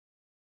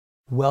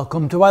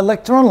Welcome to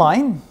iLecture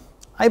Online.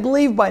 I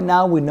believe by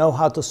now we know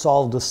how to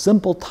solve the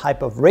simple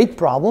type of rate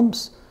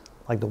problems,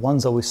 like the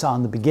ones that we saw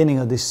in the beginning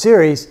of this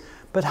series,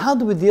 but how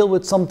do we deal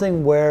with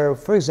something where,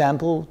 for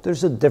example,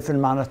 there's a different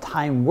amount of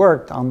time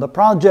worked on the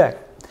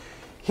project?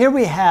 Here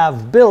we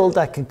have Bill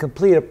that can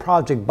complete a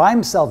project by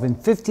himself in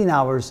 15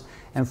 hours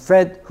and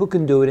Fred who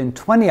can do it in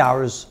 20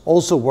 hours,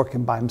 also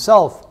working by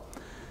himself.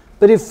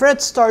 But if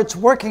Fred starts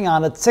working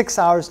on it 6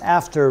 hours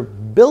after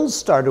Bill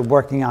started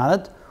working on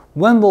it,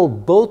 when will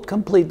both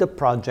complete the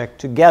project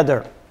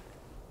together?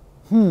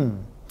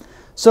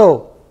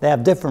 So they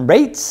have different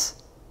rates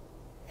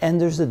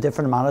and there's a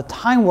different amount of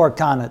time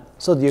worked on it.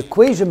 So the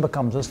equation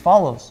becomes as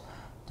follows.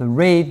 The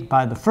rate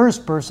by the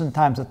first person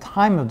times the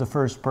time of the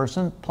first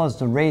person plus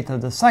the rate of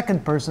the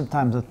second person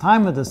times the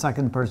time of the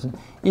second person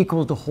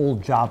equals the whole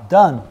job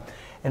done.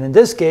 And in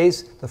this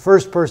case, the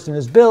first person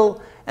is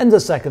Bill and the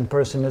second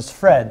person is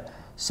Fred.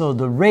 So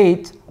the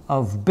rate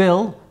of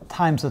Bill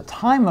times the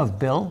time of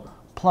Bill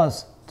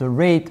plus the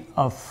rate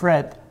of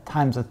Fred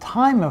times the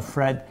time of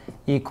Fred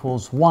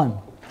equals 1.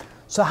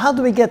 So how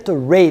do we get the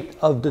rate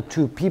of the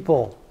two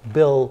people,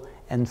 Bill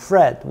and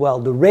Fred? Well,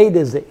 the rate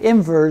is the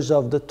inverse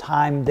of the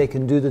time they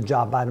can do the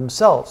job by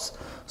themselves.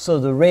 So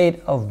the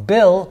rate of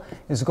Bill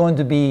is going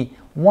to be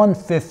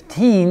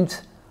 1/15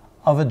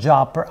 of a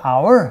job per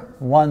hour,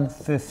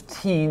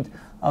 1/15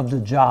 of the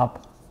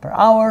job per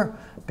hour,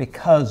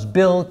 because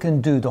Bill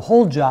can do the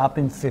whole job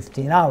in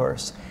 15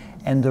 hours.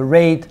 And the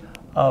rate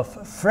of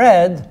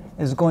Fred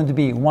is going to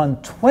be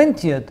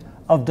 1/20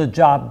 of the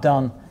job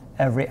done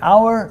every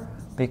hour,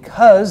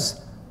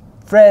 because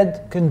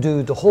Fred can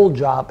do the whole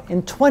job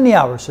in 20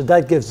 hours. So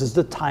that gives us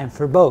the time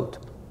for both.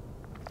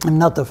 And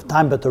not the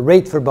time, but the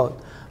rate for both.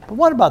 But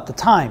what about the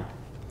time?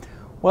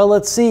 Well,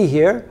 let's see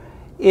here.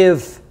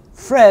 If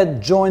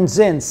Fred joins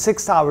in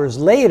 6 hours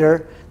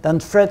later, then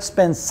Fred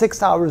spends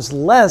 6 hours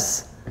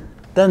less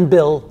than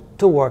Bill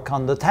to work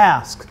on the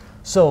task.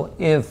 So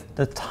if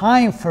the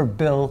time for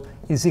Bill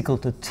is equal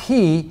to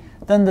t,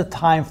 then the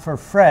time for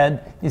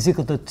Fred is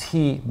equal to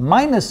t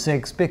minus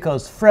 6,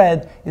 because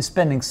Fred is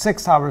spending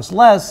 6 hours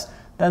less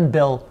than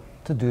Bill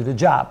to do the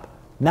job.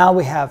 Now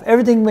we have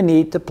everything we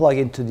need to plug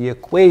into the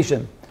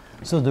equation.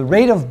 So the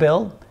rate of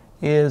Bill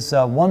is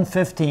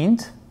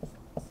 1/15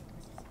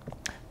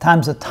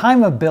 times the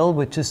time of Bill,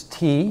 which is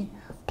t,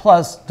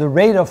 plus the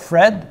rate of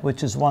Fred,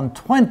 which is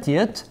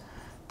 1/20,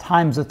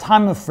 times the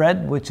time of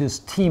Fred, which is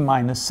t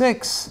minus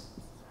 6,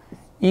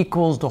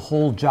 equals the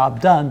whole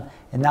job done.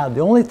 And now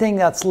the only thing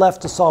that's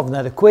left to solve in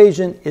that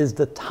equation is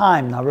the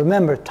time. Now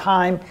remember,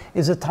 time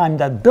is the time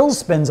that Bill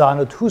spends on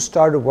it, who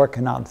started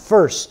working on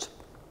first.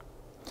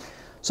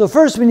 So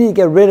first we need to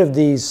get rid of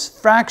these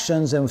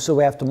fractions, and so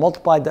we have to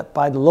multiply that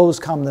by the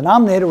lowest common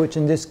denominator, which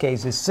in this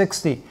case is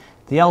 60.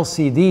 The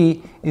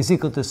LCD is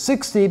equal to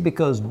 60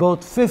 because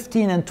both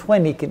 15 and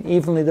 20 can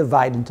evenly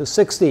divide into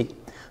 60.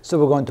 So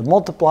we're going to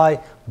multiply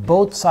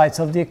both sides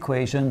of the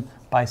equation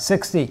by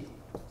 60.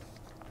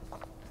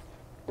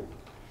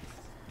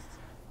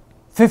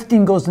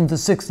 15 goes into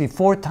 60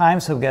 4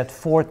 times, so we get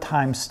 4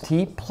 times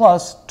t,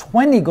 plus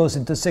 20 goes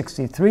into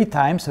 60 3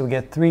 times, so we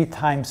get 3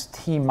 times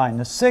t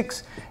minus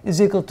 6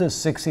 is equal to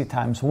 60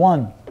 times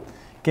 1.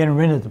 Getting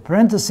rid of the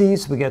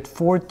parentheses, we get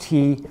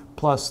 4t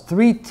plus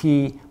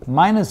 3t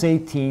minus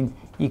 18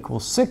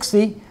 equals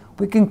 60.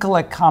 We can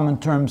collect common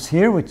terms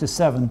here, which is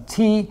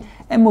 7t,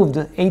 and move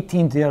the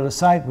 18 to the other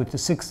side, which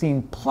is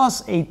 16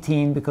 plus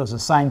 18, because the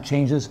sign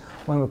changes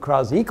when we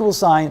cross the equal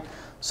sign.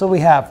 So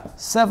we have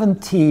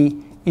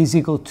 7t is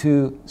equal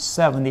to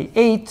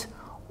 78,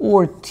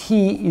 or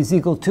t is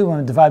equal to, when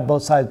we divide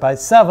both sides by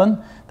 7,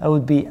 that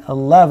would be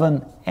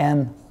 11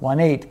 and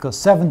 1/8, because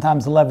 7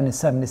 times 11 is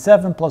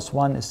 77, plus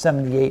 1 is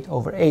 78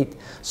 over 8.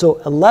 So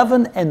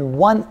 11 and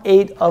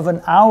 1/8 of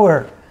an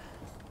hour.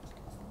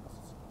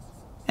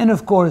 And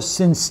of course,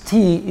 since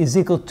t is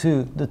equal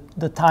to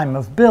the time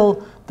of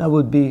Bill, that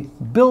would be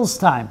Bill's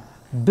time.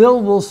 Bill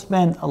will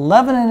spend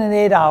 11 and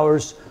 8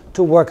 hours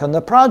to work on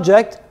the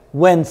project,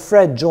 when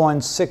Fred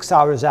joins 6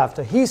 hours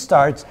after he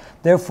starts.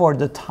 Therefore,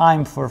 the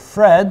time for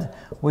Fred,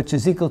 which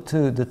is equal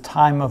to the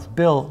time of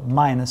Bill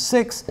minus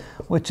 6,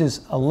 which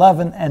is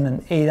 11 and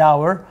an 8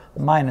 hour,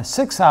 minus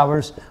 6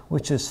 hours,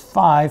 which is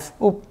 5.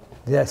 Oh,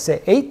 did I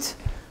say 8?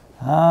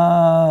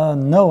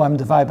 No, I'm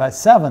divided by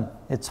 7.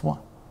 It's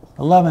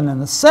 11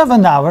 and a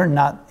 7 hour,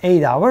 not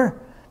 8 hour,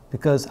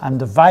 because I'm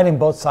dividing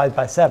both sides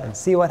by 7.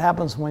 See what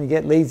happens when you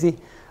get lazy?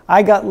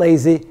 I got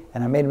lazy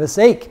and I made a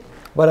mistake.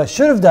 What I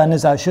should have done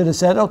is I should have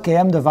said, okay,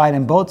 I'm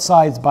dividing both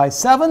sides by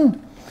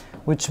 7,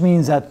 which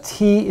means that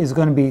t is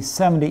going to be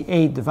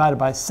 78 divided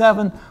by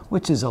 7,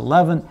 which is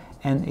 11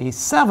 and a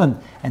 7.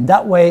 And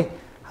that way,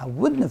 I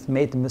wouldn't have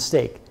made the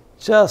mistake.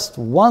 Just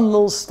one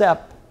little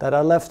step that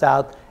I left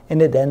out,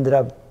 and it ended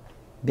up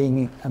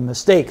being a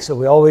mistake. So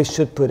we always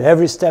should put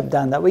every step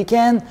down that we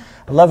can.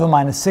 11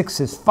 minus 6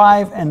 is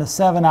 5 and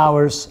 7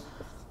 hours.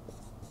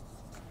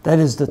 That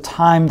is the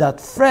time that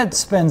Fred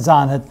spends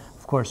on it.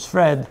 Of course,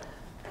 Fred,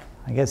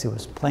 I guess he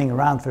was playing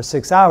around for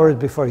 6 hours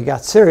before he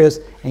got serious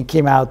and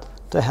came out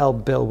to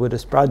help Bill with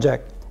his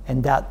project.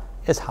 And that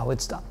is how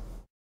it's done.